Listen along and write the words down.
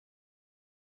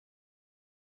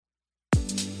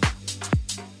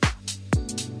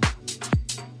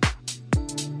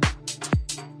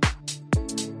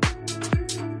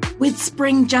With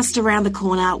spring just around the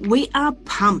corner, we are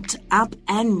pumped up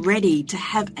and ready to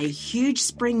have a huge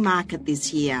spring market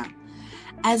this year.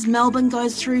 As Melbourne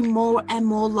goes through more and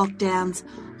more lockdowns,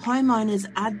 homeowners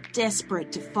are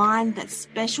desperate to find that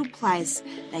special place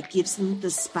that gives them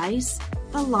the space,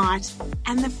 the light,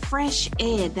 and the fresh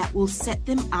air that will set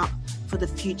them up for the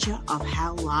future of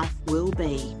how life will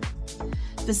be.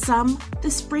 For some, the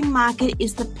spring market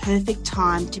is the perfect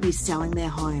time to be selling their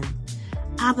home.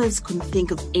 Others couldn't think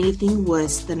of anything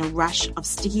worse than a rush of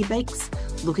sticky beaks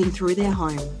looking through their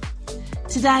home.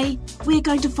 Today, we're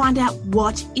going to find out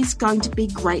what is going to be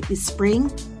great this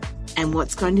spring and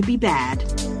what's going to be bad.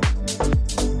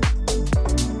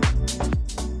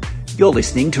 You're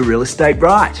listening to Real Estate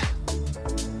Right.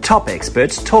 Top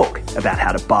experts talk about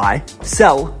how to buy,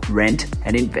 sell, rent,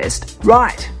 and invest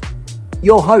right.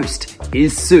 Your host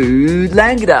is Sue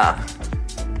Langada.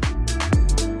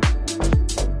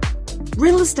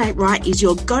 Real Estate Right is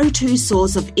your go-to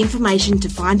source of information to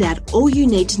find out all you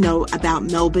need to know about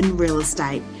Melbourne real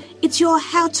estate. It's your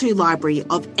how-to library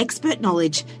of expert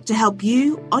knowledge to help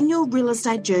you on your real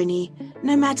estate journey,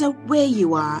 no matter where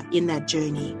you are in that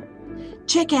journey.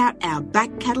 Check out our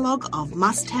back catalogue of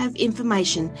must-have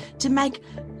information to make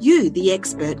you the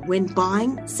expert when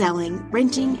buying, selling,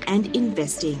 renting and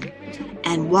investing.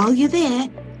 And while you're there,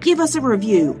 give us a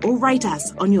review or rate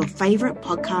us on your favourite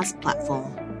podcast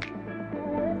platform.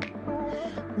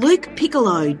 Luke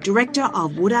Piccolo, Director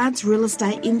of Woodards Real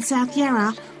Estate in South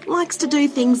Yarra, likes to do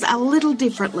things a little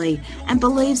differently and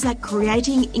believes that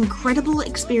creating incredible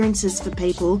experiences for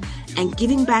people and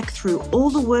giving back through all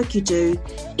the work you do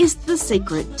is the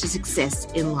secret to success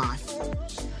in life.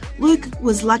 Luke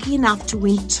was lucky enough to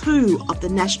win 2 of the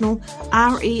National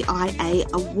REIA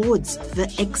Awards for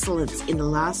Excellence in the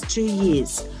last 2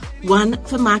 years. One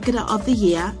for Marketer of the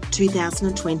Year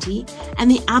 2020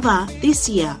 and the other this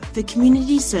year for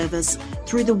community service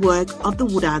through the work of the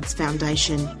Woodards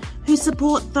Foundation, who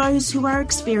support those who are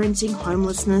experiencing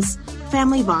homelessness,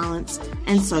 family violence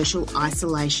and social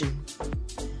isolation.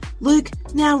 Luke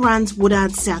now runs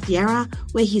Woodards South Yarra,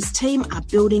 where his team are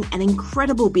building an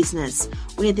incredible business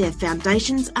where their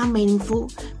foundations are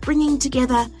meaningful, bringing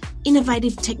together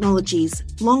innovative technologies,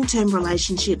 long-term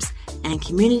relationships and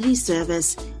community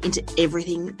service into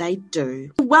everything they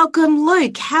do. Welcome,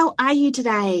 Luke. How are you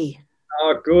today?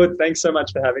 Oh, good. Thanks so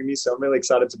much for having me. So I'm really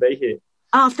excited to be here.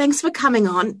 Oh, thanks for coming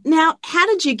on. Now, how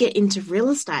did you get into real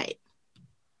estate?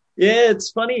 Yeah,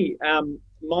 it's funny.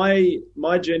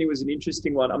 My journey was an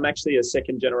interesting one. I'm actually a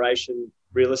second-generation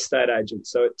real estate agent,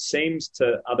 so it seems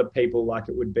to other people like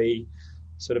it would be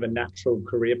sort of a natural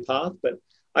career path, but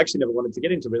I actually never wanted to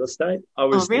get into real estate. I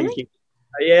was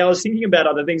thinking about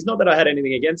other things. Not that I had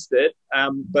anything against it,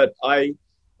 but I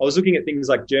was looking at things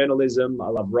like journalism. I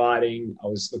love writing. I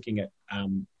was looking at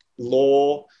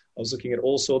law. I was looking at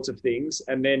all sorts of things.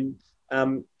 And then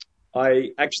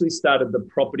I actually started the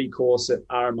property course at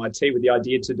RMIT with the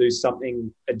idea to do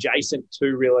something adjacent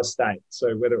to real estate.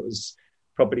 So whether it was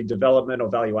property development or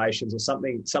valuations or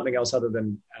something else other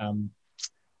than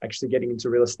actually getting into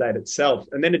real estate itself.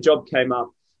 And then a job came up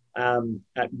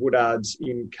at Woodards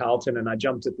in Carlton, and I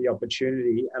jumped at the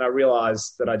opportunity, and I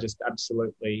realised that I just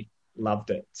absolutely loved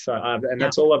it. So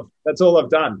that's all I've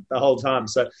done the whole time.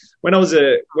 So when I was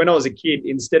a kid,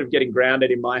 instead of getting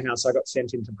grounded in my house, I got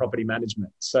sent into property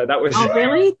management. So that was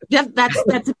really? That's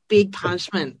a big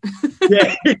punishment.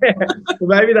 yeah.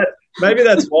 Well, maybe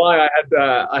that's why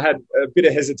I had a bit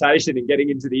of hesitation in getting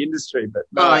into the industry. But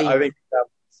no, I think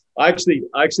I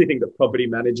actually think that property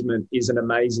management is an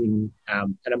amazing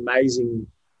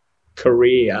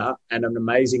career and an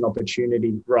amazing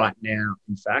opportunity right now,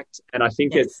 in fact. And I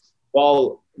think it's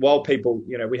while people,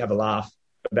 we have a laugh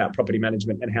about property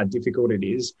management and how difficult it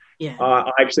is. Yeah.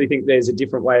 I actually think there's a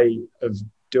different way of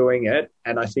doing it,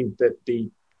 and I think that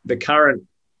the current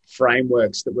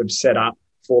frameworks that we've set up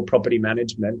for property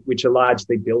management, which are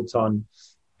largely built on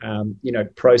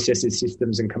processes,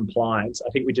 systems and compliance, I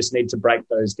think we just need to break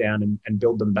those down and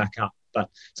build them back up. But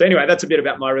so anyway, that's a bit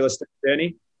about my real estate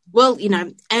journey. Well,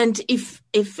 and if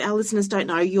our listeners don't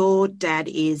know, your dad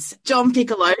is John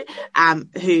Piccolo,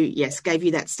 who, yes, gave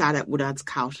you that start at Woodards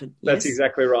Carlton. Yes? That's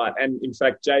exactly right. And in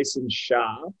fact, Jason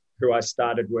Shah, who I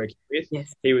started working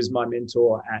with, he was my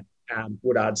mentor at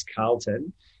Woodards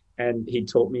Carlton, and he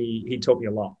taught me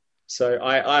a lot. So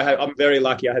I'm very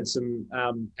lucky. I had some,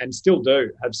 and still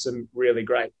do have some really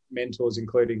great mentors,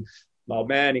 including my old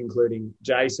man, including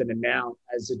Jason, and now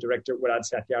as a director at Woodards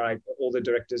South Yarra, all the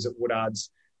directors at Woodards.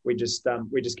 We just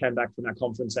came back from our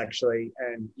conference actually,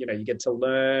 and you get to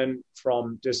learn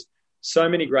from just so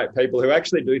many great people who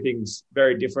actually do things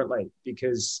very differently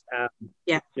because,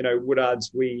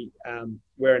 Woodards,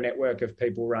 we're a network of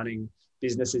people running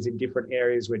businesses in different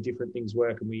areas where different things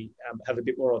work, and we have a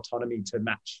bit more autonomy to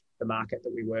match the market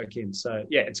that we work in. So,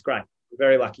 yeah, it's great.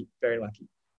 Very lucky, very lucky.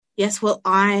 Yes, well,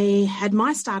 I had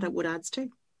my start at Woodards too.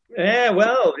 Yeah,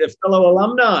 well, a fellow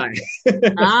alumni.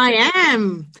 I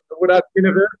am. Woodards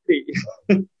University.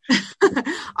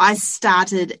 I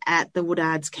started at the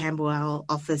Woodards Camberwell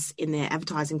office in their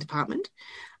advertising department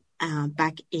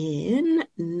back in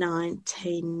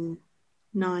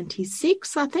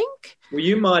 1996, I think. Well,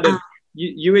 you might have.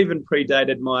 You even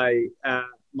predated my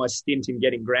my stint in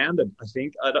getting grounded. I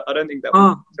think I don't think that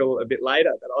was until a bit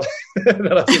later that I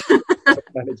did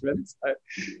management. So.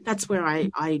 That's where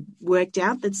I worked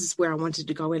out. This is where I wanted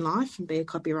to go in life and be a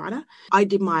copywriter. I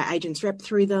did my agents rep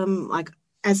through them, like.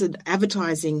 As an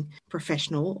advertising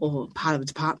professional or part of the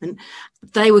department,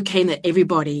 they were keen that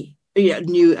everybody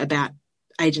knew about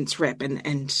agents rep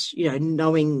and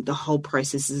knowing the whole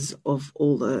processes of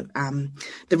all the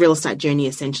real estate journey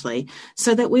essentially,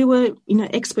 so that we were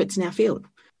experts in our field.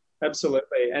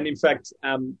 Absolutely, and in fact,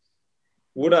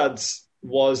 Woodards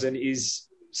was and is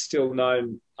still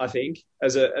known, I think,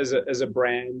 as a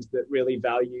brand that really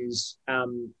values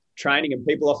training, and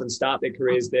people often start their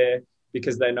careers there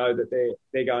because they know that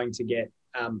they're going to get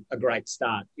a great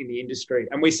start in the industry.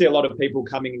 And we see a lot of people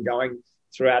coming and going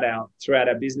throughout our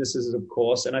businesses, of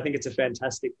course. And I think it's a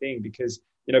fantastic thing because,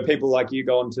 people like you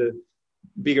go on to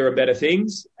bigger and better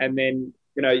things. And then,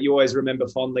 you always remember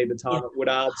fondly the time at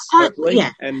Woodards, hopefully.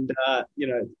 Yeah. And,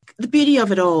 The beauty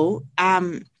of it all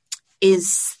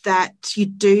is that you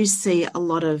do see a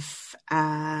lot of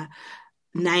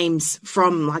names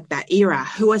from like that era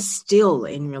who are still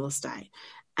in real estate.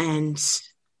 And,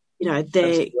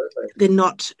 they're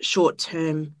not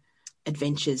short-term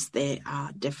adventures. They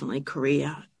are definitely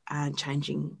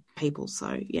career-changing people.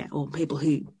 So, or people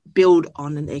who build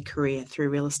on their career through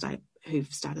real estate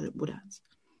who've started at Woodards.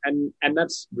 And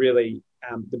that's really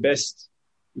the best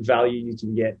value you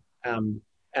can get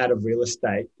out of real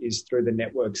estate is through the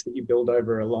networks that you build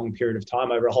over a long period of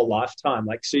time, over a whole lifetime.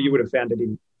 Like, so you would have found it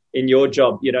in your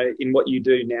job, in what you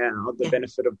do now, the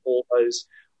benefit of all those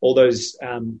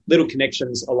little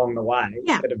connections along the way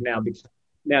that have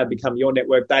now become your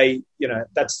network. They,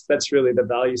 that's really the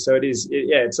value. So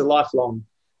it's a lifelong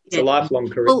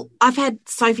career. Well, I've had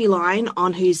Sophie Lyon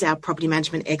on, who's our property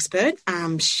management expert.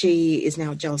 She is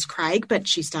now at Jellis Craig, but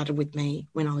she started with me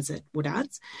when I was at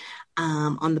Woodards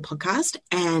on the podcast.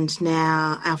 And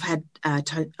now I've had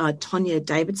Tonya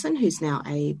Davidson, who's now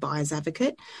a buyer's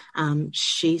advocate.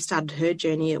 She started her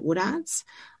journey at Woodards.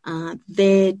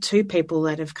 They're two people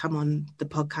that have come on the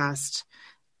podcast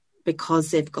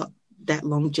because they've got that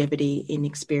longevity in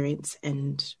experience,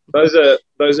 and those are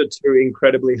two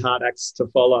incredibly hard acts to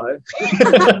follow.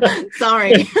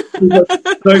 Sorry.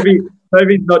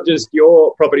 Sophie's not just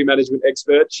your property management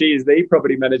expert, she is the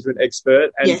property management expert,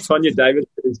 and Tonya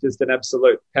Davidson is just an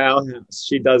absolute powerhouse.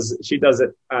 She does it. She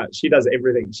does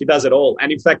everything. She does it all.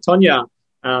 And in fact, Tonya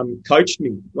coached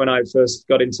me when I first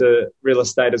got into real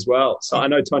estate as well. So I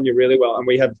know Tonya really well, and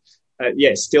we have,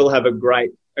 still have a great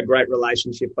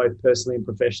relationship, both personally and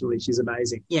professionally. She's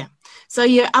amazing. Yeah. So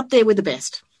you're up there with the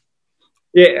best.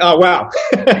 Yeah. Oh, wow.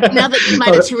 Now that you've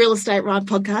made it to Real Estate Right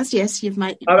podcast, yes, you've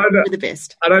made it with the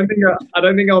best. I don't think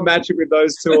I'll match it with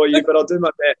those two or you, but I'll do my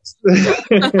best.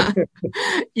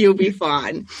 You'll be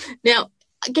fine. Now,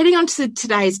 getting on to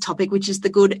today's topic, which is the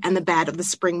good and the bad of the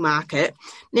spring market.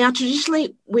 Now,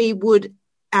 traditionally, we would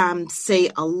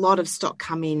see a lot of stock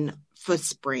come in for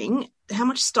spring. How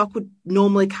much stock would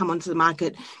normally come onto the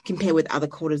market compared with other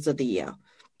quarters of the year?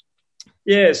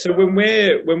 Yeah, so when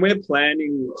we're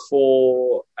planning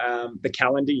for the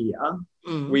calendar year,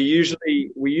 we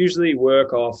usually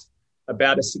work off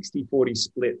about a 60-40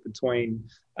 split between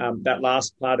that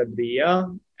last part of the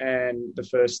year and the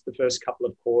first couple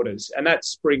of quarters. And that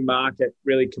spring market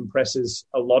really compresses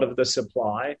a lot of the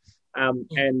supply.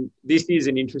 And this is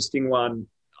an interesting one.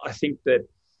 I think that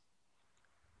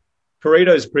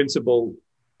Pareto's principle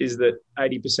is that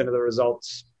 80% of the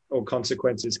results or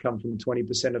consequences come from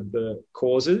 20% of the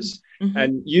causes. Mm-hmm.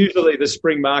 And usually the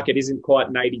spring market isn't quite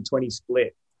an 80-20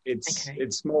 split.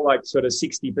 It's more like sort of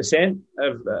 60%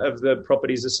 of the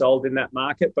properties are sold in that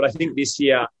market. But I think this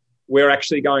year we're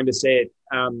actually going to see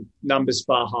numbers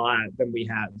far higher than we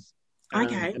have.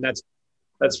 Okay. And that's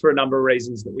for a number of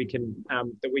reasons that we can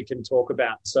talk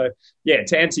about. So yeah,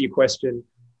 to answer your question,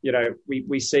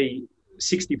 we see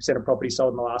 60% of property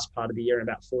sold in the last part of the year and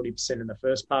about 40% in the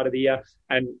first part of the year.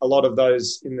 And a lot of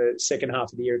those in the second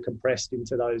half of the year are compressed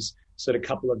into those sort of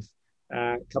couple of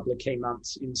couple of key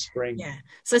months in spring. Yeah.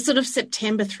 So sort of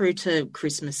September through to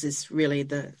Christmas is really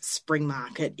the spring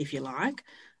market, if you like.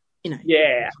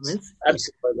 Yeah,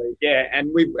 absolutely. Yeah,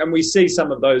 and we see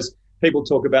some of those. People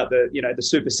talk about the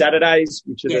Super Saturdays,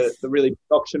 which are the really big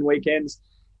auction weekends,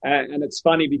 and it's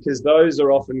funny because those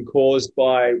are often caused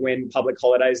by when public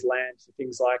holidays land for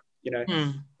things like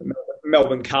the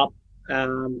Melbourne Cup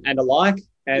and alike.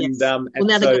 And well,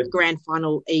 now they've got the grand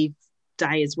final eve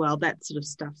day as well. That sort of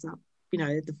stuffs up,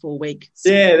 the 4 week.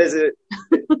 Yeah,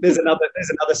 there's another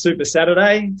Super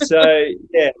Saturday. So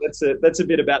yeah, that's a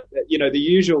bit about the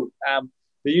usual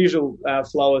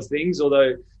flow of things.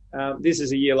 Although this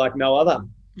is a year like no other.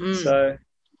 So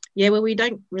yeah, well, we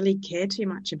don't really care too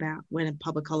much about when a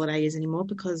public holiday is anymore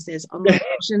because there's online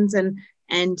auctions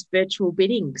and virtual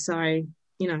bidding. So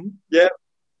yeah,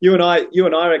 you and I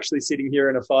are actually sitting here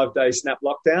in a 5-day snap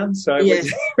lockdown. So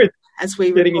as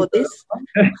we record this.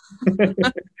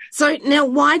 So now,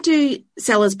 why do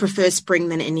sellers prefer spring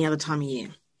than any other time of year?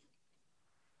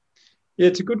 Yeah,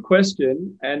 it's a good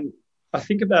question, and I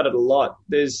think about it a lot.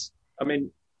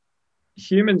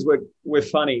 Humans, we're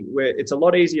funny. It's a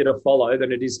lot easier to follow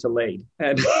than it is to lead,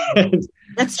 and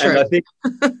that's true. And I think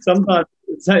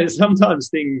sometimes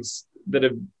things that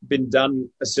have been done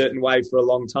a certain way for a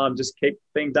long time just keep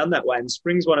being done that way. And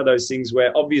spring's one of those things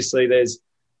where obviously there's,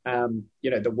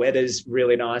 the weather's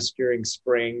really nice during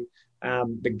spring.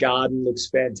 The garden looks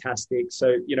fantastic.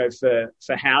 So,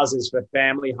 for houses, for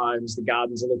family homes, the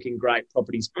gardens are looking great.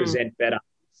 Properties present better.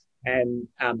 And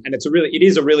it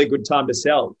is a really good time to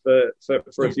sell for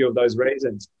a few of those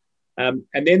reasons. And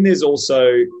then there's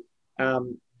also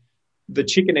the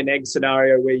chicken and egg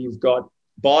scenario where you've got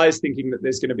buyers thinking that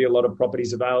there's going to be a lot of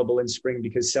properties available in spring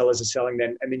because sellers are selling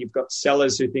them, and then you've got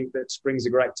sellers who think that spring's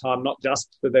a great time, not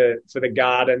just for the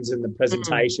gardens and the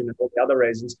presentation and all the other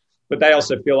reasons, but they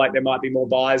also feel like there might be more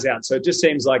buyers out. So it just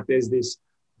seems like there's this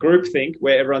groupthink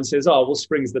where everyone says, "Oh, well,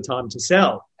 spring's the time to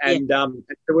sell," and so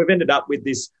we've ended up with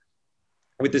this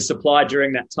supply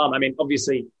during that time. I mean,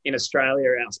 obviously in Australia,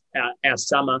 our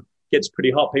summer gets pretty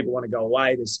hot. People want to go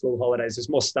away. There's school holidays. There's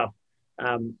more stuff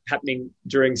happening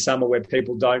during summer where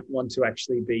people don't want to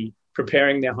actually be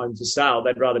preparing their home for sale.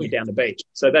 They'd rather be down the beach.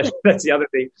 So that's the other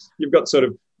thing. You've got sort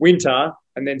of winter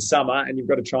and then summer, and you've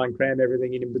got to try and cram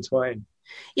everything in between.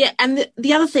 Yeah, and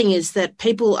the other thing is that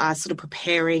people are sort of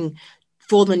preparing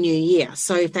for the new year.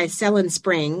 So if they sell in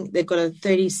spring, they've got a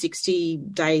 30,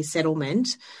 60-day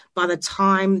settlement. By the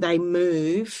time they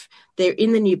move, they're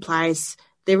in the new place,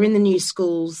 they're in the new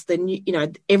schools,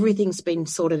 everything's been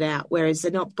sorted out, whereas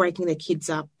they're not breaking their kids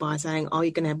up by saying, oh,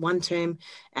 you're going to have one term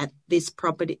at this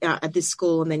property, at this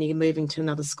school, and then you're moving to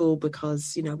another school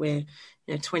because, we're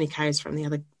 20 k's from the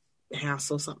other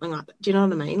house or something like that. Do you know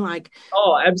what I mean?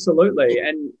 Oh, absolutely.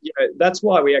 And that's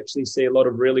why we actually see a lot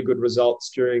of really good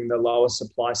results during the lower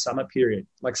supply summer period.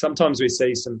 Like sometimes we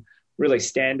see some really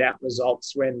standout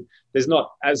results when there's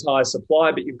not as high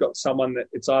supply, but you've got someone that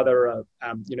it's either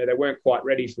they weren't quite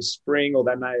ready for spring, or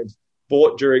they may have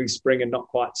bought during spring and not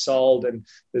quite sold, and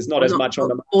there's not as much on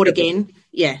the market. Bought again.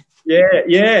 Yeah.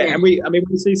 And we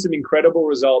see some incredible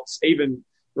results even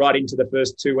right into the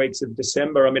first 2 weeks of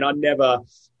December. I mean, I'd never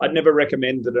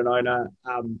recommend that an owner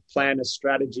plan a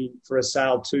strategy for a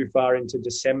sale too far into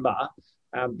December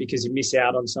because you miss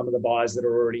out on some of the buyers that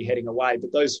are already heading away.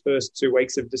 But those first 2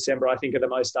 weeks of December, I think, are the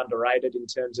most underrated in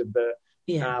terms of the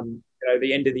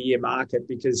end of the year market,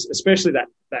 because especially that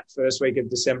first week of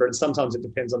December, and sometimes it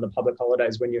depends on the public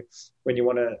holidays when you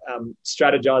want to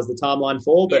strategize the timeline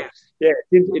for. But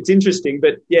it's interesting.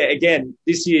 But again,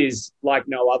 this year's like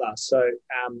no other. So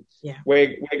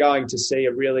we're going to see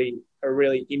a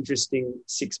really interesting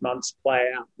 6 months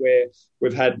play out where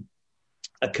we've had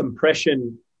a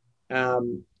compression.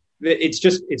 It's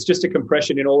just a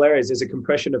compression in all areas. There's a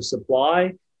compression of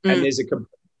supply and there's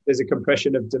a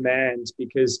compression of demand,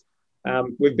 because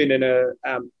we've been in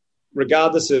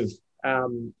regardless of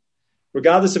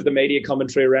the media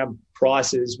commentary around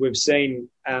prices, we've seen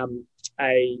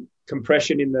a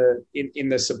compression in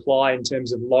the supply in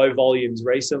terms of low volumes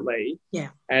recently.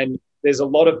 Yeah. And there's a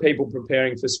lot of people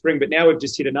preparing for spring, but now we've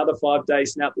just hit another 5-day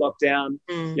snap lockdown.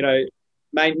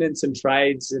 Maintenance and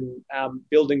trades and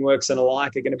building works and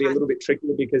alike are going to be a little bit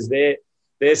trickier because they're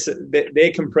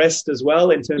compressed as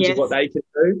well in terms of what they can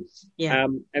do. Yeah.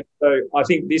 And so I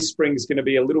think this spring's going to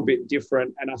be a little bit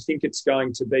different, and I think it's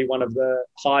going to be one of the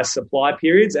high supply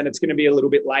periods, and it's going to be a little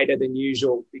bit later than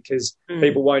usual because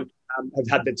people won't have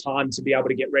had the time to be able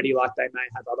to get ready like they may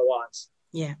have otherwise.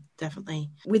 Yeah,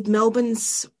 definitely. With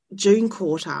Melbourne's June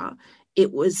quarter,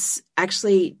 it was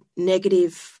actually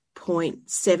negative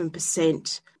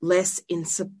 0.7% less in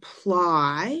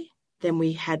supply than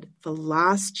we had for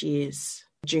last year's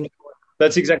June.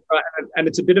 That's exactly right, and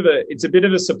it's a bit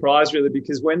of a surprise, really,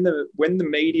 because when the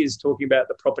media is talking about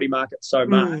the property market so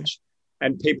much,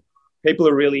 and people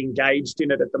are really engaged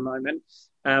in it at the moment,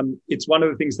 it's one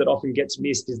of the things that often gets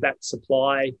missed is that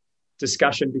supply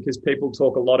discussion, because people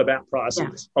talk a lot about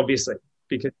prices, obviously,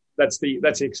 because that's the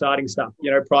exciting stuff.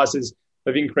 Prices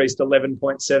have increased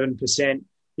 11.7%.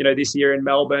 This year in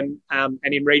Melbourne, and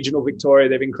in regional Victoria,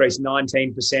 they've increased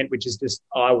 19%, which is just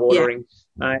eye-watering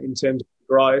in terms of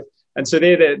growth. And so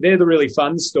they're the really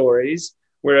fun stories,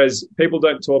 whereas people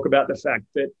don't talk about the fact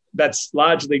that that's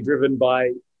largely driven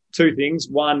by two things.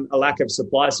 One, a lack of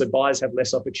supply, so buyers have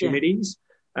less opportunities.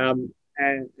 And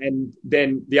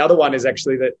then the other one is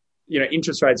actually that,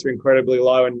 interest rates are incredibly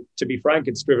low. And to be frank,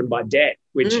 it's driven by debt,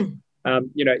 which,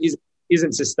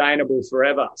 isn't sustainable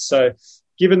forever. So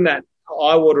given that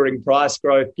eye-watering price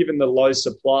growth, given the low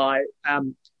supply,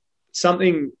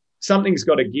 something's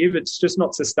got to give. It's just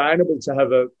not sustainable to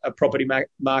have a property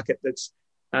market that's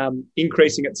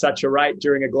increasing at such a rate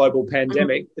during a global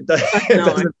pandemic.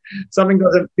 Something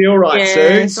doesn't feel right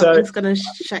soon. Something's going to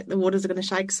shake. The waters are going to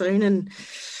shake soon, and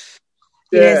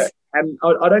and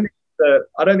I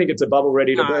don't think it's a bubble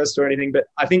ready to burst or anything. But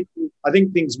I think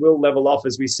things will level off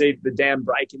as we see the dam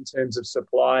break in terms of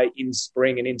supply in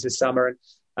spring and into summer,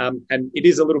 and it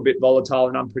is a little bit volatile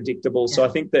and unpredictable. So I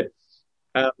think that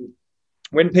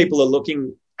when people are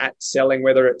looking at selling,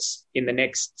 whether it's in the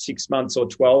next 6 months or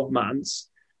 12 months,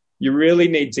 you really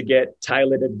need to get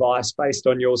tailored advice based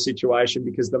on your situation,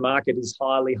 because the market is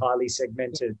highly, highly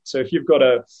segmented. So if you've got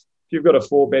a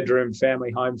 4-bedroom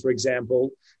family home, for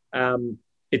example,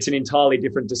 it's an entirely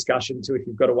different discussion to if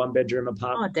you've got a 1-bedroom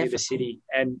apartment near the city.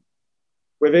 And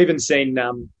we've even seen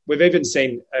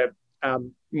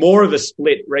more of a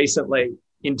split recently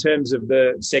in terms of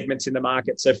the segments in the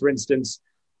market. So, for instance,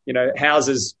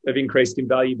 houses have increased in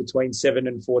value between 7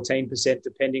 and 14%,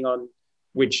 depending on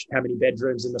how many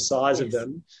bedrooms and the size of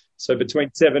them. So between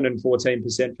 7 and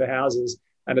 14% for houses,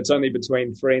 and it's only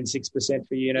between 3 and 6%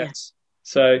 for units.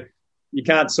 So you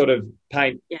can't sort of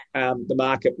paint the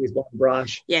market with one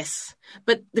brush. Yes,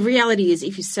 but the reality is,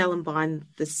 if you sell and buy in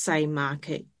the same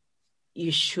market,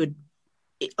 you should,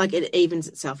 it evens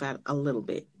itself out a little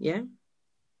bit. Yeah.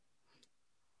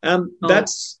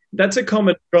 That's a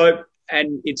common trope.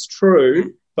 And it's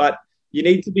true, but you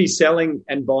need to be selling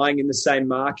and buying in the same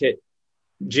market,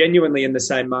 genuinely in the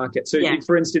same market. So,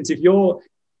 for instance, if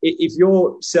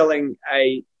you're selling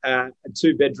a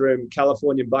 2-bedroom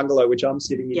Californian bungalow, which I'm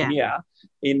sitting in here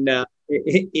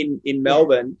in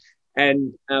Melbourne,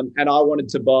 and I wanted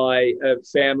to buy a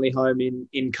family home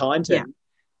in Kyneton,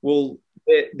 well,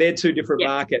 they're two different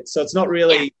markets. So it's not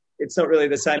really. It's not really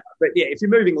the same, but if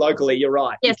you're moving locally, you're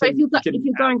right. Yeah, so if you're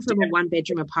going from a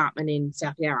 1-bedroom apartment in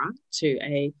South Yarra to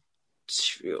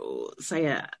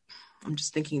I'm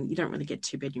just thinking, you don't really get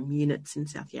 2-bedroom units in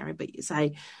South Yarra, but you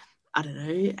say, I don't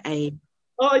know,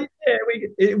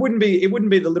 it wouldn't be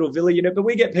the little villa unit, but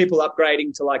we get people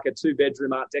upgrading to like a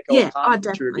 2-bedroom Art Deco apartment,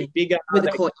 which are a bit bigger, with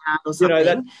a courtyard or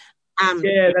something.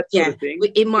 That sort of thing.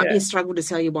 It might be a struggle to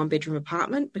sell your 1-bedroom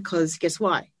apartment, because guess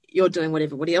what? You're doing what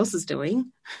everybody else is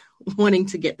doing, wanting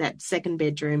to get that 2nd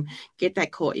bedroom, get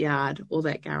that courtyard or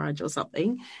that garage or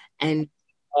something. And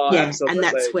and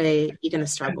that's where you're going to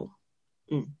struggle.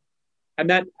 And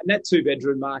that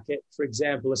 2-bedroom market, for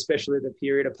example, especially the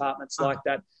period apartments like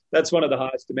that, that's one of the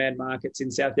highest demand markets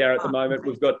in South Yarra at the moment.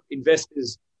 We've got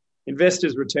investors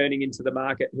returning into the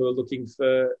market who are looking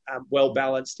for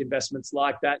well-balanced investments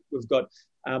like that. We've got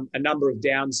a number of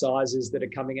downsizers that are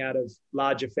coming out of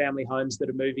larger family homes that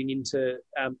are moving into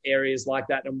areas like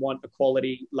that and want a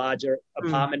quality, larger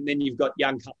apartment. And then you've got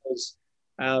young couples,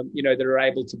 that are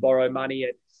able to borrow money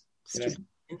at,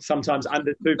 sometimes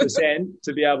under 2%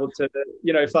 to be able to,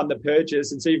 fund the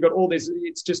purchase. And so you've got all this,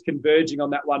 it's just converging on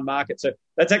that one market. So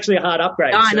that's actually a hard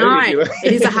upgrade. I know.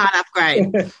 It is a hard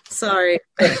upgrade. So,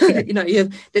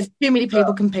 there's too many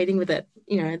people competing with it,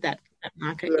 that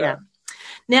market. Yeah.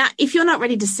 Now, if you're not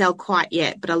ready to sell quite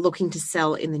yet, but are looking to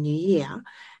sell in the new year,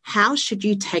 how should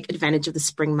you take advantage of the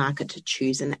spring market to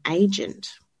choose an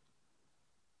agent?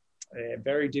 A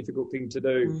very difficult thing to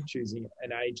do, choosing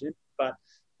an agent. But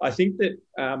I think that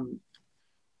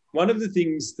one of the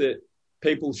things that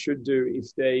people should do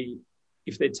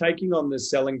if they're taking on the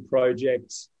selling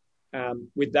projects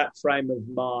with that frame of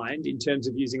mind, in terms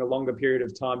of using a longer period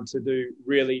of time to do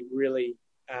really, really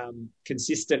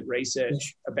consistent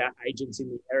research about agents in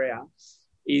the area,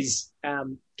 is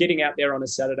getting out there on a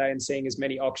Saturday and seeing as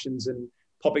many auctions and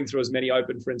popping through as many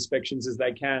open for inspections as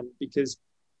they can. Because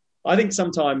I think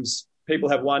sometimes people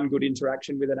have one good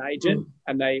interaction with an agent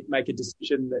and they make a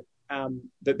decision that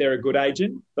that they're a good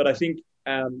agent, but I think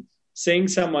seeing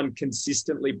someone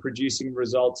consistently producing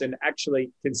results and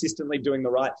actually consistently doing the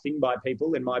right thing by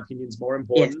people, in my opinion, is more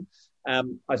important. I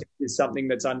think is something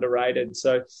that's underrated.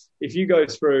 So if you go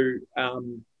through 3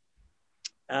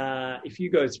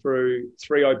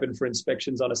 open for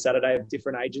inspections on a Saturday of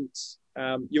different agents,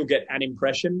 you'll get an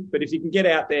impression. But if you can get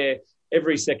out there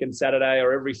every second Saturday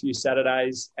or every few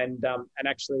Saturdays and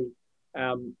actually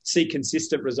see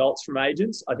consistent results from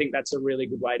agents, I think that's a really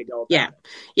good way to go about it.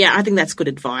 Yeah, I think that's good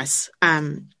advice.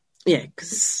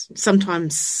 Because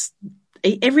sometimes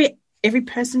every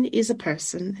person is a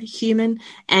person, a human,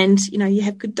 and you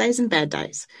have good days and bad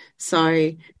days.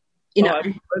 So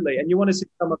absolutely. And you want to see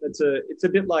someone it's a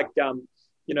bit like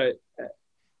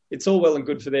it's all well and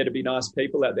good for there to be nice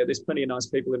people out there. There's plenty of nice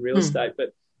people in real estate,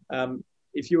 but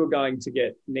if you were going to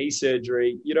get knee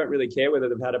surgery, you don't really care whether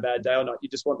they've had a bad day or not. You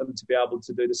just want them to be able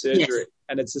to do the surgery. Yes.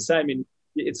 And it's the same in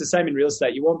real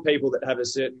estate. You want people that have a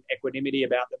certain equanimity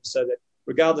about them, so that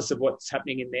regardless of what's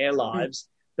happening in their lives,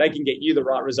 they can get you the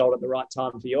right result at the right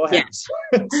time for your house.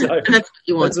 So that's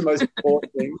the most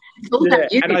important thing.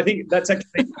 And I think that's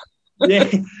actually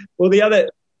Well, the other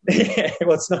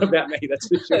it's not about me, that's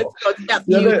for sure. It's about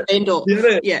the vendor.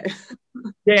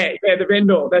 The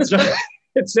vendor. That's right.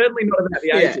 It's certainly not about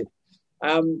the agent.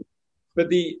 But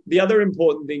the other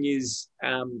important thing is,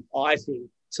 I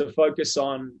think, to focus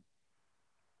on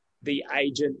the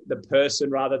agent, the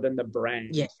person, rather than the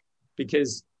brand. Yeah.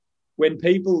 Because when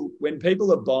people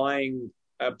are buying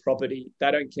a property,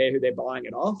 they don't care who they're buying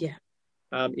it off. Yeah.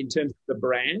 In terms of the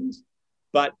brand,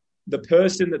 but the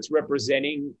person that's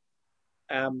representing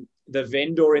the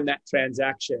vendor in that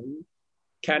transaction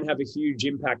can have a huge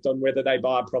impact on whether they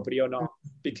buy a property or not,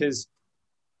 because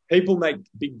people make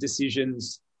big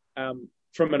decisions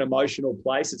from an emotional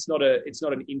place. It's not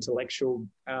an intellectual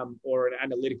or an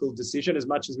analytical decision, as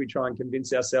much as we try and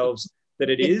convince ourselves that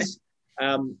it is.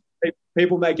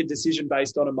 People make a decision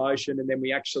based on emotion, and then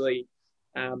we actually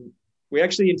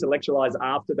intellectualize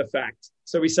after the fact.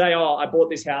 So we say, "Oh, I bought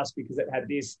this house because it had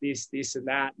this, and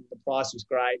that, and the price was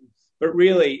great." But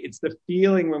really, it's the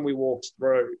feeling when we walked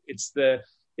through. It's the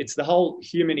whole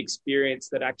human experience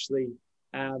that actually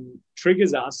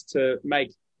triggers us to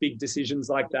make big decisions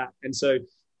like that. And so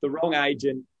the wrong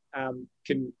agent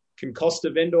can cost a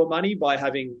vendor money by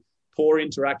having poor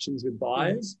interactions with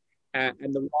buyers,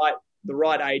 and the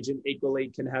right agent equally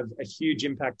can have a huge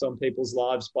impact on people's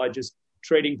lives by just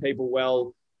treating people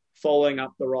well, following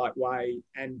up the right way,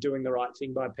 and doing the right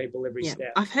thing by people every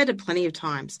step. I've heard it plenty of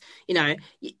times.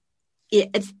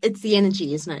 It's the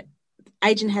energy, isn't it?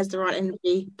 Agent has the right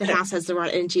energy, the house has the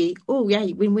right energy. Oh, yeah,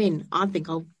 win-win. I think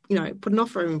I'll, put an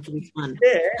offer in for this one.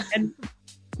 Yeah, and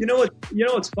you know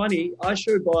what's funny? I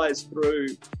show buyers through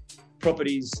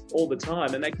properties all the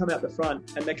time, and they come out the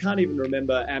front and they can't even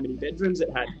remember how many bedrooms it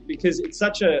had, because it's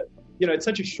such a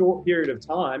short period of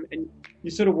time, and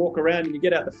you sort of walk around and you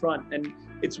get out the front and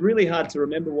it's really hard to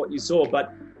remember what you saw.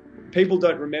 But people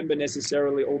don't remember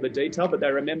necessarily all the detail, but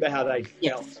they remember how they felt.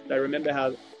 Yes. They remember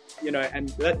how, and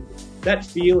that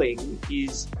feeling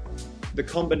is the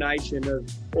combination of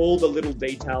all the little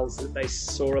details that they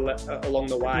saw along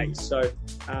the way. So,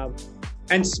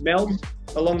 and smelled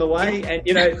along the way, and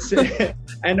it's,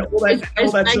 and all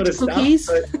that sort of cookies.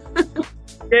 Stuff.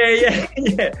 So, yeah,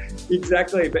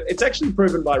 exactly. But it's actually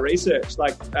proven by research.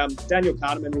 Like Daniel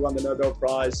Kahneman, who won the Nobel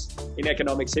Prize in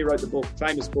economics, he wrote the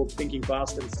famous book, Thinking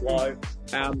Fast and Slow,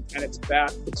 and it's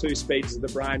about the 2 speeds of the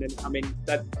brain. And I mean,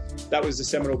 that was a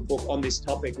seminal book on this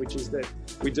topic, which is that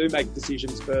we do make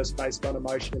decisions first based on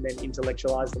emotion and then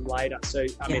intellectualize them later. So,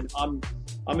 I mean,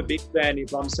 I'm a big fan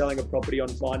if I'm selling a property on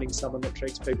finding someone that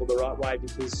treats people the right way,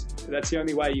 because that's the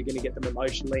only way you're going to get them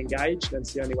emotionally engaged, and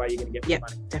it's the only way you're going to get them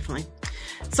money. Definitely.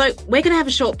 So we're going to have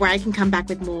a short break and come back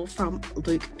with more from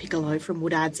Luke Piccolo from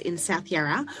Woodards in South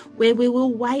Yarra, where we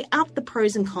will weigh up the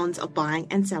pros and cons of buying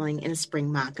and selling in a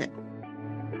spring market.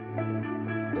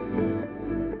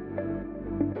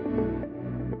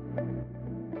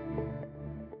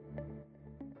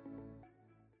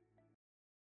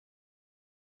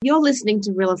 You're listening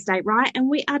to Real Estate Right, and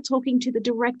we are talking to the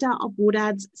Director of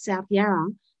Woodards South Yarra,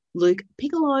 Luke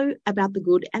Piccolo, about the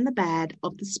good and the bad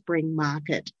of the spring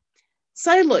market.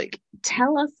 So, Luke,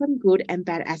 tell us some good and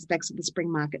bad aspects of the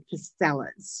spring market for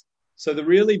sellers. So the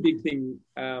really big thing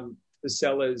for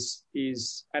sellers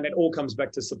is, and it all comes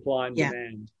back to supply and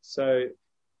demand. So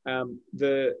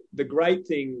the great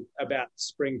thing about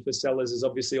spring for sellers is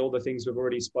obviously all the things we've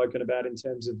already spoken about in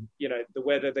terms of, the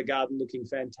weather, the garden looking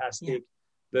fantastic,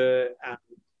 the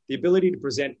ability to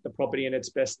present the property in its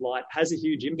best light has a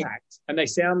huge impact. And they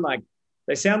sound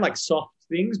like soft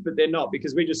things, but they're not,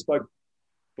 because we just spoke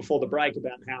before the break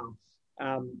about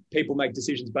how people make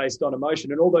decisions based on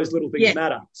emotion, and all those little things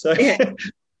matter. So,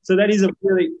 so that is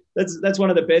that's one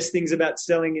of the best things about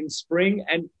selling in spring,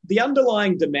 and the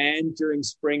underlying demand during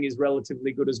spring is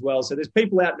relatively good as well. So there's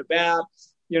people out and about.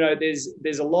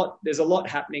 There's a lot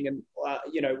happening, and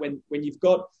when you've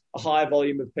got a higher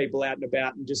volume of people out and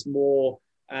about and just more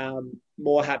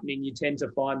happening, you tend to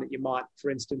find that you might,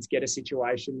 for instance, get a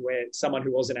situation where someone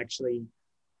who wasn't actually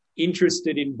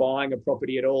interested in buying a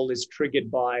property at all is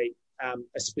triggered by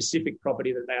a specific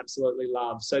property that they absolutely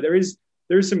love. So there is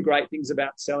some great things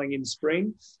about selling in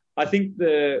spring. I think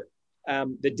the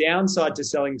downside to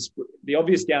selling, the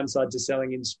obvious downside to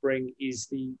selling in spring is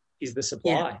the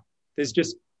supply. Yeah. There's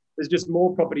just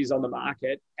more properties on the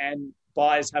market, and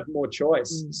buyers have more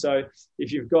choice. So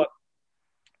if you've got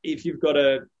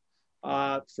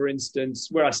for instance,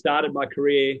 where I started my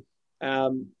career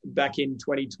back in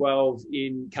 2012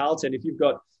 in Carlton, if you've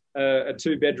got a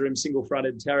 2-bedroom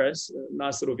single-fronted terrace, a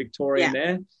nice little Victorian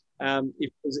there,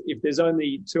 if there's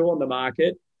only 2 on the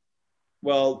market,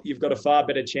 well, you've got a far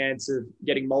better chance of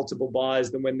getting multiple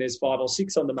buyers than when there's 5 or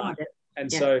 6 on the market. And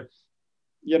so,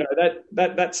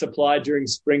 that supply during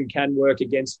spring can work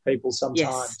against people sometimes.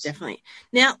 Yes, definitely.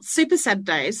 Now, Super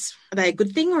Saturdays, are they a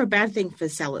good thing or a bad thing for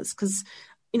sellers? Because,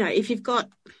 if you've got,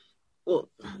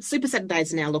 Super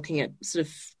Saturdays are now looking at sort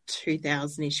of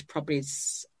 2,000-ish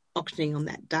properties auctioning on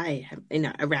that day,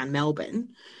 around Melbourne,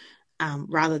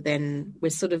 rather than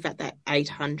we're sort of at that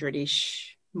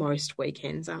 800-ish most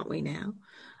weekends, aren't we now?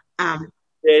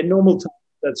 Normal time.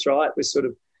 That's right. We're sort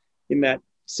of in that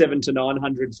 700 to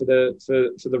 900 for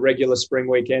the regular spring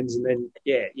weekends, and then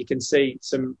you can see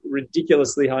some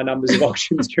ridiculously high numbers of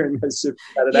auctions during those Super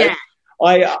Saturdays.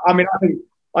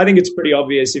 I think it's pretty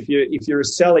obvious if you're a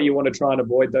seller, you want to try and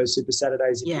avoid those Super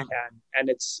Saturdays if you can, and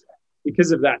it's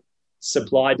because of that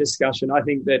supply discussion. I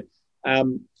think that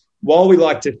while we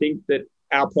like to think that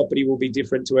our property will be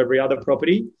different to every other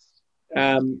property,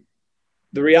 the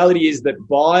reality is that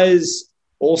buyers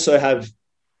also have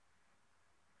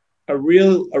a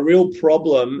real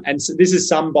problem, and so this is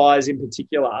some buyers in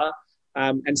particular,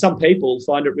 and some people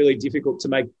find it really difficult to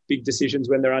make big decisions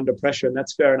when they're under pressure, and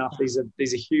that's fair enough. These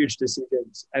are huge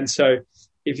decisions, and so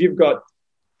if you've got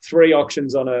 3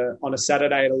 auctions on a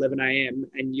Saturday at 11 a.m.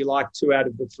 and you like 2 out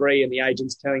of the 3, and the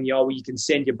agent's telling you, you can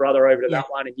send your brother over to that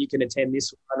one, and you can attend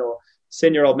this one, or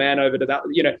send your old man over to that.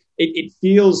 It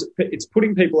feels it's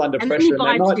putting people under pressure, and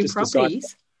they might just decide.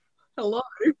 Hello.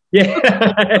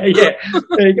 Yeah, yeah.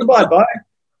 You can buy both.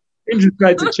 Interest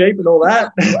rates are cheap and all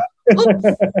that.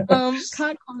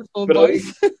 Can't afford both.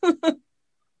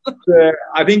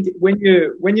 I think when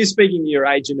you're speaking to your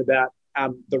agent about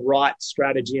the right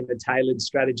strategy and the tailored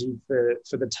strategy for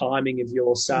the timing of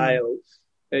your sale,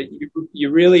 you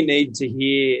really need to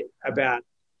hear about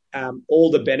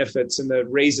all the benefits and the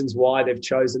reasons why they've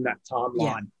chosen that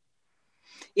timeline.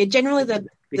 Yeah, generally the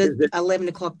 11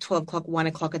 o'clock, 12 o'clock, 1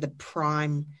 o'clock are the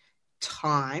prime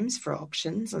times for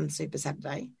auctions on Super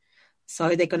Saturday.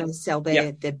 So they're going to sell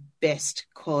their best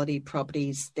quality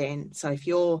properties then. So if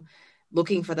you're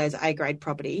looking for those A-grade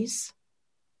properties,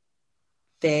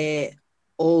 they're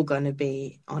all going to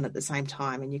be on at the same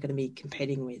time, and you're going to be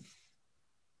competing with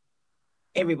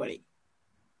everybody.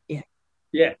 Yeah.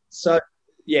 Yeah. So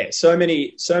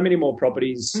many more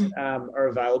properties are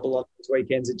available on those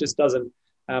weekends. It just doesn't,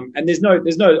 and there's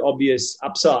no obvious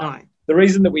upside. No. The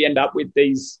reason that we end up with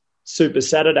these Super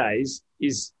Saturdays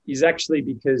is actually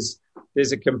because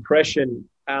there's a compression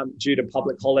due to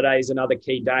public holidays and other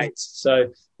key dates.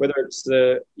 So whether it's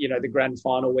the grand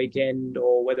final weekend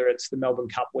or whether it's the Melbourne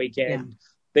Cup weekend,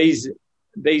 these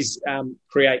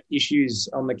create issues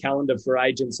on the calendar for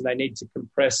agents, and they need to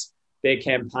compress their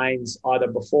campaigns either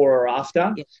before or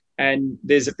after. Yeah. And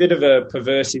there's a bit of a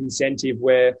perverse incentive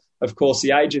where, of course,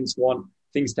 the agents want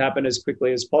things to happen as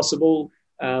quickly as possible.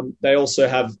 They also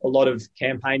have a lot of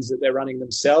campaigns that they're running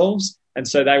themselves, and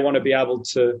so they want to be able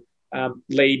to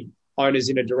lead owners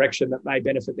in a direction that may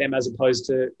benefit them, as opposed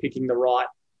to picking the right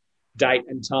date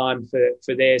and time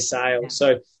for their sale. Yeah.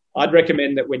 So I'd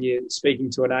recommend that when you're speaking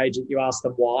to an agent, you ask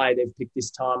them why they've picked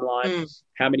this timeline,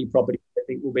 how many properties they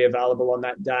think will be available on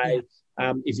that day.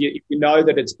 Yeah. If you know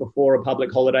that it's before a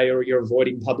public holiday or you're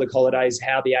avoiding public holidays,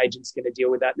 how the agent's going to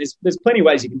deal with that. There's plenty of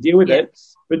ways you can deal with it,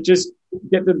 but just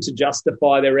get them to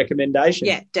justify their recommendation.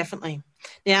 Yeah, definitely.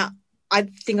 Now, I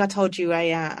think I told you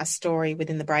a story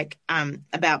within the break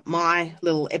about my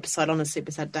little episode on a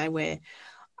Super Saturday where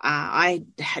I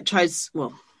just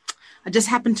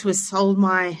happened to have sold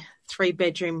my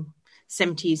 3-bedroom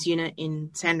 70s unit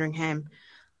in Sandringham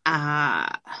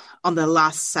on the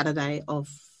last Saturday of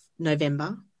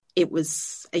November. it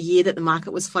was a year that the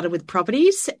market was flooded with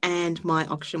properties, and my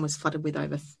auction was flooded with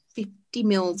over 50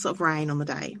 mils of rain on the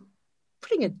day,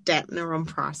 putting a dampener on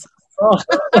prices. Oh,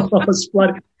 it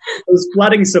was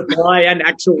flooding supply and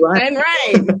actual rain. And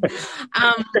rain.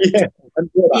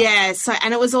 Yeah. So,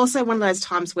 and it was also one of those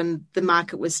times when the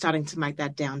market was starting to make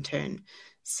that downturn.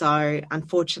 So,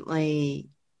 unfortunately,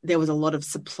 there was a lot of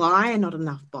supply and not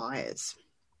enough buyers.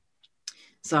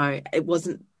 So, it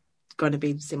wasn't going to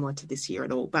be similar to this year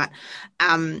at all. But,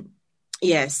 but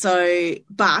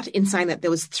in saying that,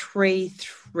 there was three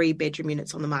bedroom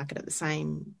units on the market on the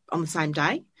same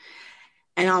day.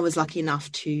 And I was lucky enough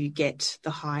to get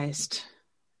the highest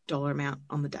dollar amount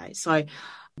on the day. So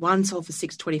one sold for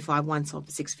 $625, one sold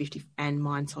for $650, and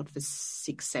mine sold for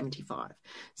 $675.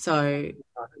 So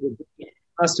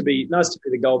nice to be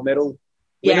the gold medal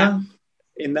winner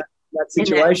in that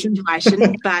situation.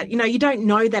 But you don't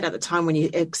know that at the time when you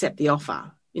accept the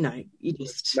offer. You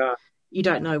just you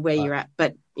don't know where you're at,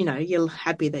 but you're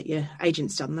happy that your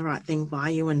agent's done the right thing by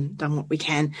you and done what we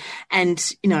can. And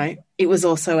it was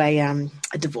also a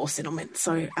divorce settlement,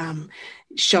 so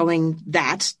showing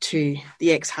that to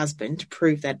the ex-husband to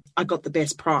prove that I got the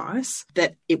best price,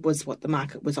 that it was what the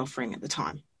market was offering at the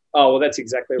time. Oh, well, that's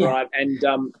exactly right. And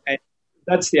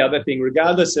that's the other thing.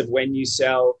 Regardless of when you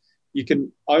sell, you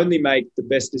can only make the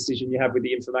best decision you have with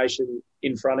the information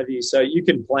in front of you. So you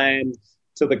can plan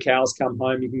till the cows come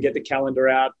home. You can get the calendar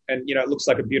out, and it looks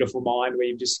like a beautiful mind where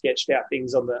you've just sketched out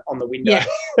things on the window.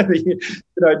 Trying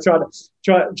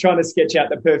to sketch out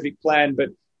the perfect plan. But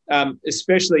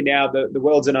especially now, the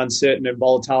world's an uncertain and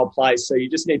volatile place. So you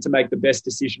just need to make the best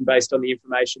decision based on the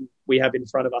information we have in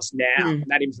front of us now. And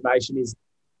that information is,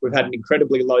 we've had an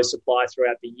incredibly low supply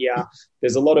throughout the year.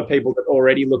 There's a lot of people that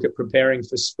already look at preparing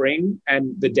for spring,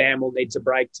 and the dam will need to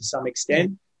break to some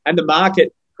extent. And the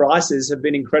market prices have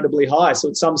been incredibly high. So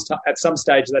at some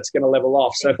stage, that's going to level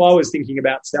off. So if I was thinking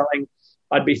about selling,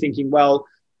 I'd be thinking, well,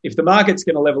 if the market's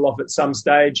going to level off at some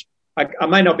stage, I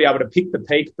may not be able to pick the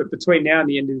peak, but between now and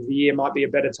the end of the year might be a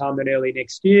better time than early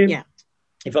next year. Yeah.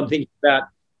 If I'm thinking about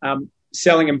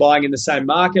selling and buying in the same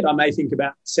market, I may think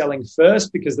about selling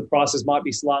first because the prices might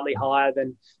be slightly higher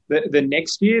than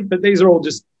next year. But these are all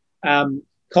just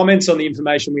comments on the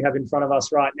information we have in front of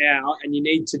us right now, and you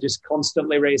need to just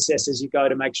constantly reassess as you go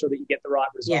to make sure that you get the right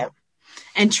result. Yeah,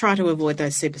 and try to avoid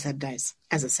those super sad days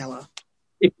as a seller.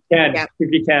 If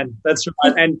you can, that's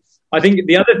right. And I think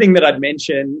the other thing that I'd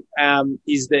mention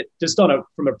is that just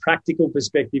from a practical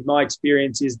perspective, my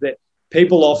experience is that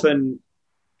people often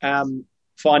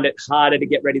find it harder to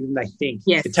get ready than they think.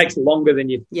 Yes. It takes longer than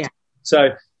you. Yeah. So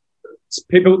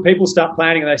people start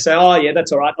planning and they say, oh, yeah,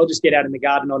 that's all right. I'll just get out in the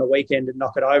garden on a weekend and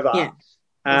knock it over.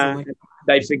 Yeah.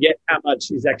 They forget how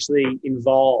much is actually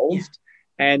involved.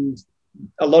 Yeah. And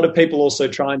a lot of people also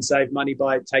try and save money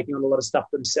by taking on a lot of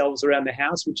stuff themselves around the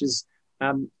house, which is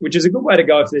a good way to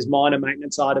go if there's minor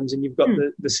maintenance items and you've got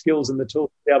the skills and the tools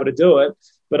to be able to do it.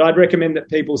 But I'd recommend that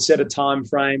people set a time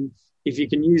frame. If you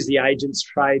can use the agent's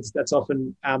trades, that's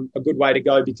often a good way to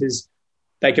go because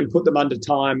they can put them under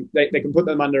time. They can put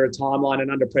them under a timeline and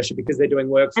under pressure because they're doing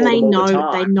work for them all the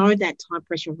time. They know that time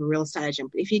pressure of a real estate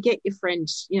agent. But if you get your friend,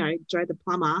 Joe the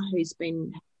plumber, who's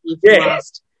been here for the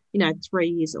last, 3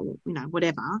 years or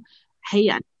whatever,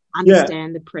 he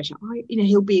understand the pressure.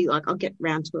 He'll be like, I'll get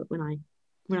round to it when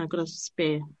I've got a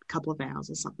spare couple of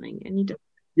hours or something, and you do.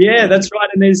 Yeah, that's right.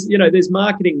 And there's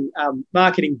marketing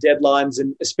deadlines,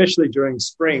 and especially during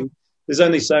spring, there's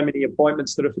only so many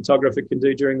appointments that a photographer can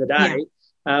do during the day.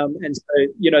 Yeah. And so,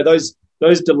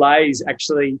 those delays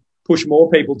actually push more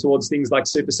people towards things like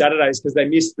Super Saturdays because they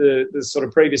miss the sort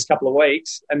of previous couple of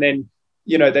weeks, and then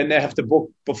then they have to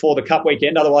book before the Cup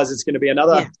weekend. Otherwise, it's going to be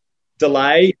another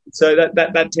delay. So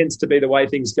that tends to be the way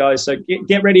things go. So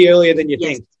get ready earlier than you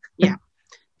think. Yeah,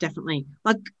 definitely.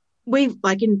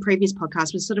 Like in previous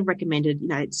podcasts, we sort of recommended,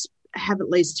 have at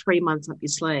least 3 months up your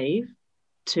sleeve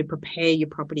to prepare your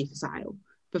property for sale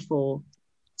before.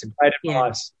 It's a great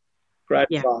advice. Great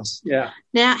advice. Yeah.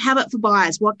 Now, how about for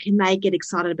buyers? What can they get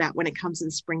excited about when it comes to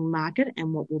the spring market,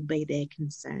 and what will be their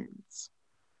concerns?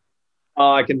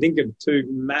 I can think of two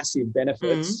massive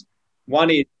benefits.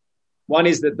 One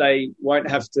is that they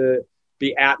won't have to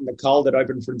be out in the cold at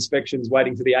open for inspections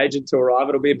waiting for the agent to arrive.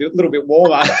 It'll be little bit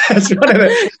warmer. That's one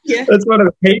of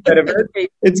the key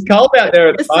benefits. It's cold out there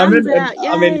at the moment.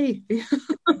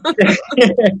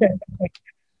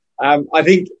 I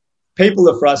think people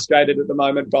are frustrated at the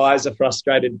moment. Buyers are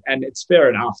frustrated, and it's fair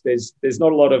enough. There's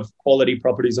not a lot of quality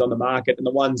properties on the market, and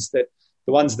the ones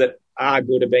that are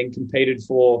good are being competed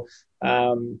for,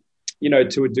 to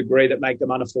a degree that make them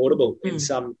unaffordable in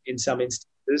some instances.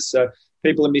 So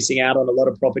people are missing out on a lot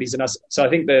of properties. And so I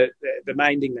think the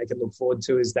main thing they can look forward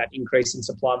to is that increase in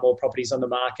supply, more properties on the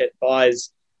market.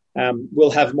 Buyers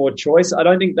will have more choice. I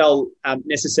don't think they'll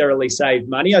necessarily save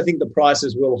money. I think the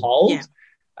prices will hold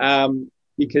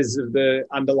because of the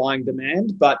underlying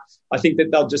demand, but I think that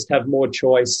they'll just have more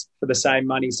choice for the same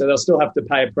money. So they'll still have to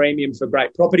pay a premium for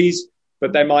great properties,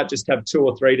 but they might just have 2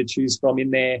 or 3 to choose from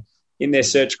in their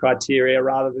search criteria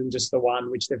rather than just the one,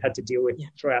 which they've had to deal with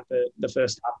throughout the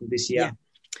first half of this year. Yeah.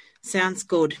 Sounds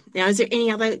good. Now, is there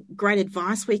any other great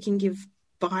advice we can give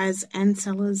buyers and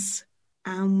sellers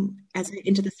as they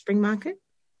enter the spring market?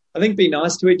 I think be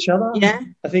nice to each other. Yeah.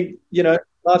 I think,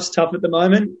 life's tough at the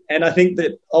moment, and I think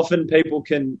that often people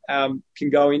can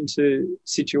go into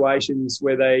situations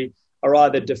where they are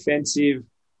either defensive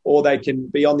or they can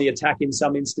be on the attack in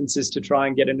some instances to try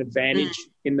and get an advantage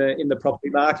in the property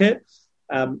market.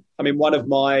 One of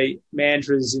my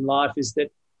mantras in life is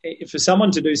that for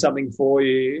someone to do something for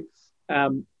you,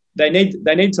 they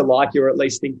need to like you or at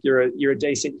least think you're a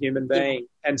decent human being.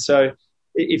 And so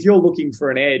if you're looking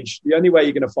for an edge, the only way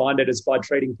you're going to find it is by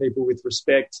treating people with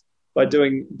respect, by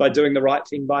doing the right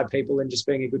thing by people and just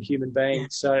being a good human being.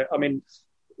 So,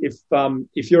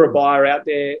 if you're a buyer out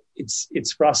there,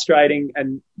 it's frustrating,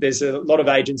 and there's a lot of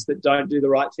agents that don't do the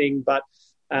right thing. But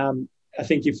I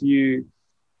think if you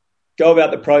go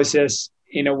about the process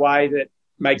in a way that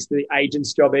makes the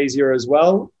agent's job easier as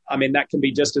well, that can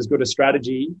be just as good a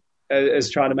strategy as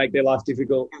trying to make their life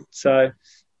difficult. So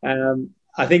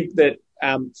I think that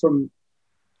from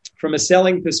a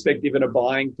selling perspective and a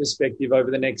buying perspective over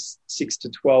the next 6 to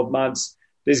 12 months,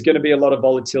 there's going to be a lot of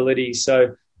volatility.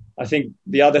 So I think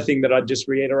the other thing that I'd just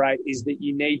reiterate is that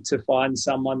you need to find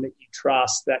someone that you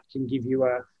trust that can give you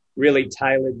a really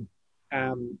tailored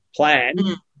plan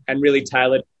and really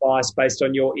tailored advice based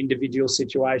on your individual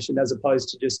situation, as opposed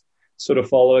to just sort of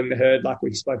following the herd like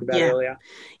we spoke about earlier.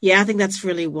 Yeah, I think that's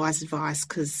really wise advice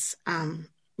because,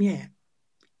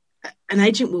 an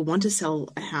agent will want to sell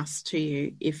a house to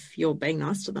you if you're being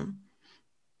nice to them.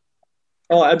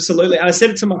 Oh, absolutely. I said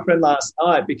it to my friend last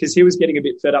night because he was getting a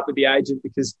bit fed up with the agent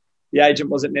because the agent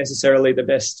wasn't necessarily the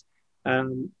best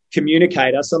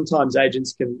communicator. Sometimes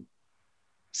agents can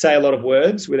say a lot of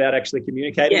words without actually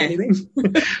communicating anything.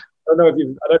 I don't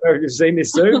know if you've seen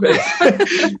this too, but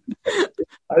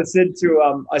I said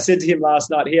to him last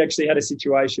night, he actually had a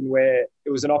situation where it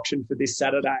was an auction for this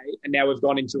Saturday, and now we've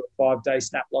gone into a 5-day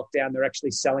snap lockdown. They're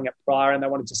actually selling it prior, and they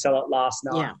wanted to sell it last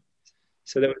night. Yeah.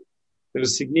 So there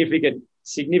was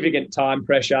significant time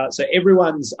pressure. So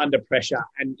everyone's under pressure,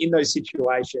 and in those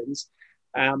situations,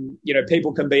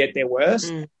 people can be at their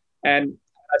worst. And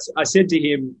I said to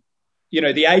him,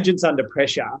 the agent's under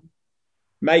pressure.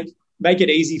 Make it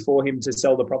easy for him to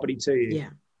sell the property to you.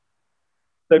 Yeah.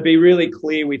 So be really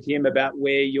clear with him about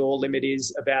where your limit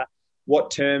is, about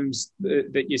what terms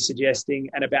that you're suggesting,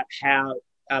 and about how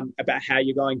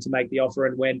you're going to make the offer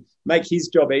and when. Make his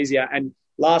job easier. And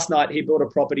last night he bought a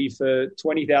property for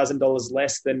 $20,000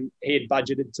 less than he had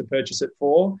budgeted to purchase it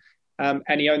for, and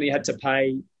he only had to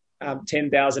pay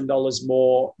 $10,000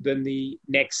 more than the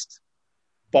next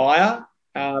buyer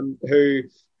who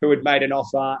had made an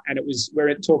offer, and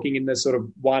we're talking in the sort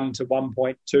of 1 to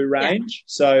 1.2 range.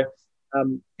 So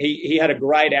he had a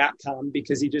great outcome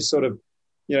because he just sort of,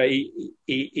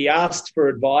 he asked for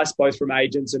advice both from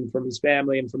agents and from his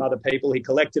family and from other people. He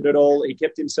collected it all. He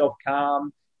kept himself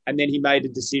calm, and then he made a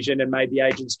decision and made the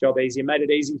agent's job easier, made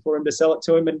it easy for him to sell it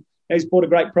to him, and he's bought a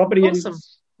great property. Awesome.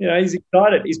 And he's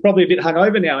excited. He's probably a bit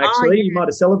hungover now, actually. He might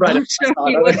have celebrated.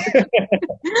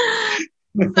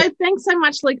 So thanks so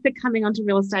much, Luke, for coming on to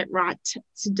Real Estate Right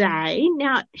today.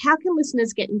 Now, how can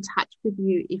listeners get in touch with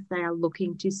you if they are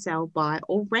looking to sell, buy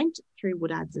or rent through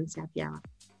Woodards in South Yarra?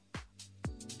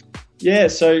 Yeah,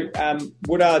 so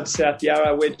Woodards South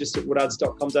Yarra, we're just at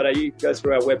woodards.com.au. Go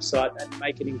through our website and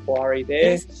make an inquiry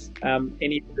there. Yes.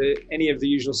 Any of the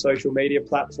usual social media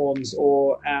platforms,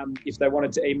 or if they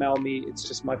wanted to email me, it's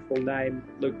just my full name,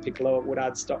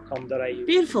 lukepiccolo@woodards.com.au.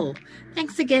 Beautiful.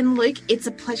 Thanks again, Luke. It's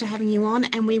a pleasure having you on,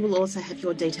 and we will also have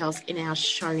your details in our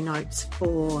show notes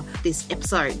for this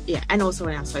episode. Yeah, and also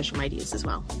in our social medias as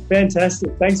well.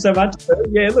 Fantastic. Thanks so much.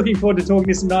 Yeah, looking forward to talking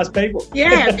to some nice people.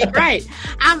 Yeah, it'd be great.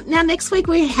 Now, next week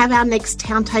we have our next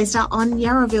town taster on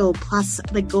Yarraville, plus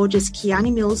the gorgeous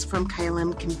Kiani Mills from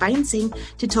KLM Conveyancing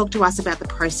to talk to us about the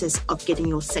process of getting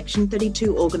your Section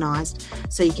 32 organised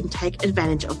so you can take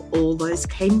advantage of all those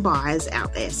keen buyers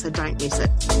out there. So don't miss it.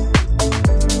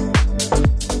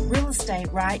 Real Estate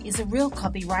Right is a Real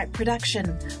Copyright production,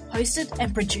 hosted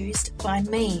and produced by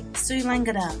me, Sue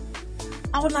Langada.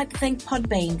 I would like to thank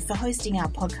Podbean for hosting our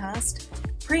podcast,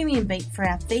 Premium Beat for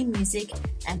our theme music,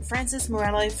 and Francis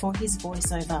Morello for his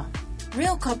voiceover.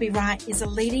 Real Copyright is a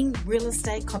leading real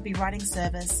estate copywriting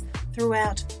service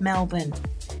throughout Melbourne.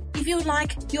 If you would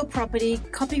like your property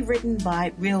copywritten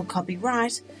by Real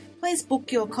Copyright, please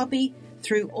book your copy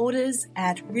through orders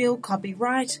at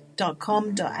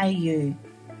realcopyright.com.au.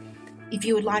 If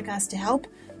you would like us to help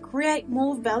create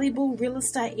more valuable real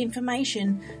estate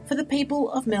information for the people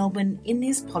of Melbourne in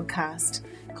this podcast,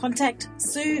 contact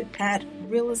Sue at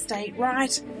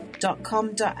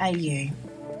realestateright.com.au.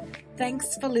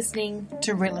 Thanks for listening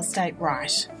to Real Estate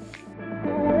Right.